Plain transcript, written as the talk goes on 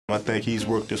I think he's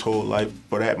worked his whole life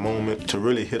for that moment to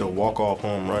really hit a walk-off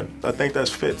home run. I think that's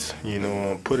Fitz,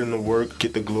 put in the work,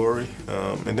 get the glory,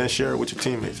 and then share it with your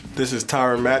teammates. This is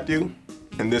Tyrann Mathieu,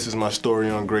 and this is my story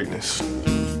on greatness.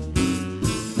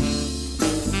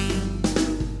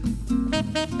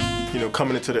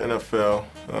 Coming into the NFL,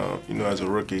 as a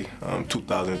rookie,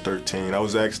 2013, I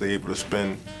was actually able to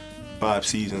spend 5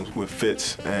 seasons with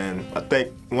Fitz, and I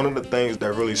think one of the things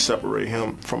that really separate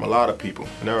him from a lot of people,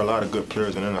 and there are a lot of good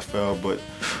players in the NFL, but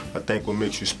I think what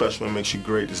makes you special and makes you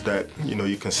great is that,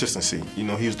 your consistency. He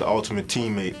was the ultimate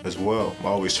teammate as well,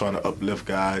 always trying to uplift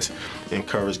guys,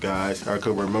 encourage guys. I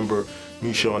could remember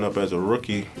me showing up as a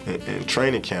rookie in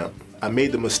training camp. I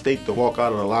made the mistake to walk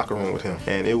out of the locker room with him,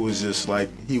 and it was just like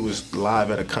he was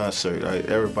live at a concert. Right?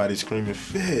 Everybody screaming,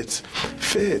 "Fitz,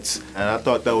 Fitz!" And I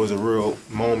thought that was a real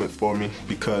moment for me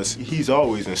because he's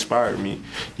always inspired me,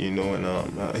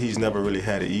 and he's never really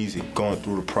had it easy. Going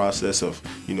through the process of,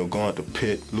 going to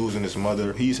pit, losing his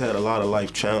mother. He's had a lot of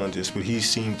life challenges, but he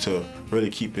seemed to really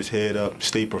keep his head up,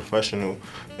 stay professional,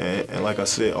 and like I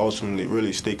said, ultimately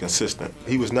really stay consistent.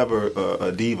 He was never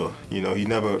a diva. He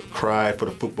never cried for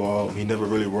the football. He never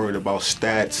really worried about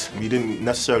stats. He didn't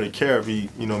necessarily care if he,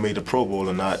 made the Pro Bowl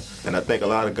or not. And I think a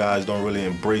lot of guys don't really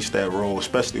embrace that role,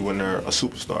 especially when they're a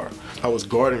superstar. I was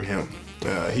guarding him.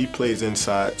 He plays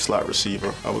inside slot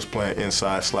receiver. I was playing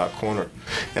inside slot corner.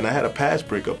 And I had a pass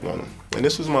breakup on him. And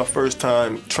this was my first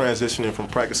time transitioning from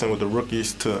practicing with the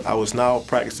rookies to I was now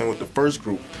practicing with the first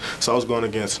group. So I was going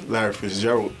against Larry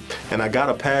Fitzgerald. And I got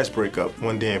a pass breakup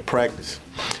one day in practice.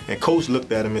 And coach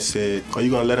looked at him and said, "Are you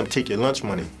going to let him take your lunch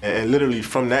money?" And literally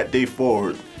from that day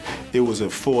forward, it was a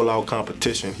full-out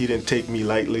competition. He didn't take me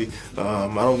lightly. I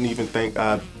don't even think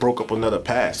I broke up another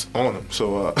pass on him.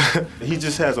 So he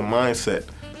just has a mindset,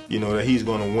 that he's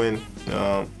going to win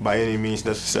by any means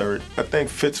necessary. I think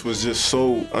Fitz was just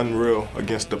so unreal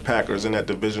against the Packers in that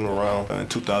divisional round in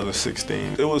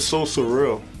 2016. It was so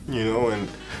surreal, and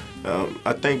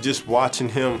I think just watching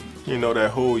him, that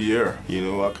whole year,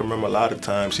 I can remember a lot of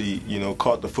times he,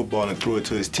 caught the football and threw it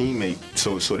to his teammate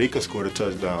so they could score the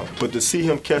touchdown. But to see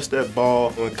him catch that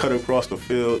ball and cut across the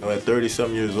field at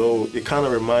 30-some years old, it kind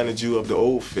of reminded you of the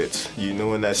old Fitz,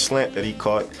 and that slant that he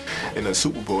caught in the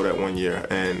Super Bowl that one year.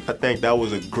 And I think that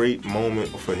was a great moment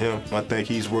for him. I think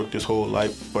he's worked his whole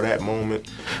life for that moment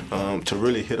to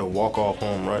really hit a walk-off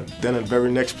home run. Then in the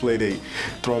very next play, they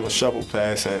throw him a shovel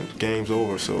pass and game's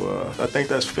over. So I think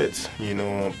that's Fitz,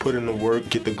 put in the work,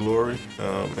 get the glory,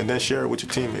 and then share it with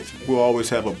your teammates. We'll always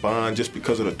have a bond just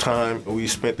because of the time we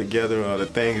spent together, the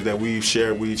things that we've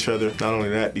shared with each other. Not only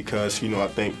that, because, I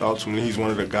think ultimately he's one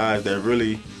of the guys that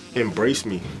really embraced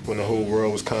me when the whole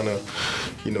world was kind of,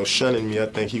 shunning me. I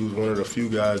think he was one of the few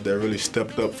guys that really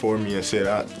stepped up for me and said,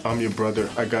 I'm your brother,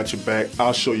 I got your back,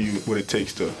 I'll show you what it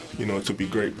takes to, to be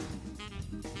great.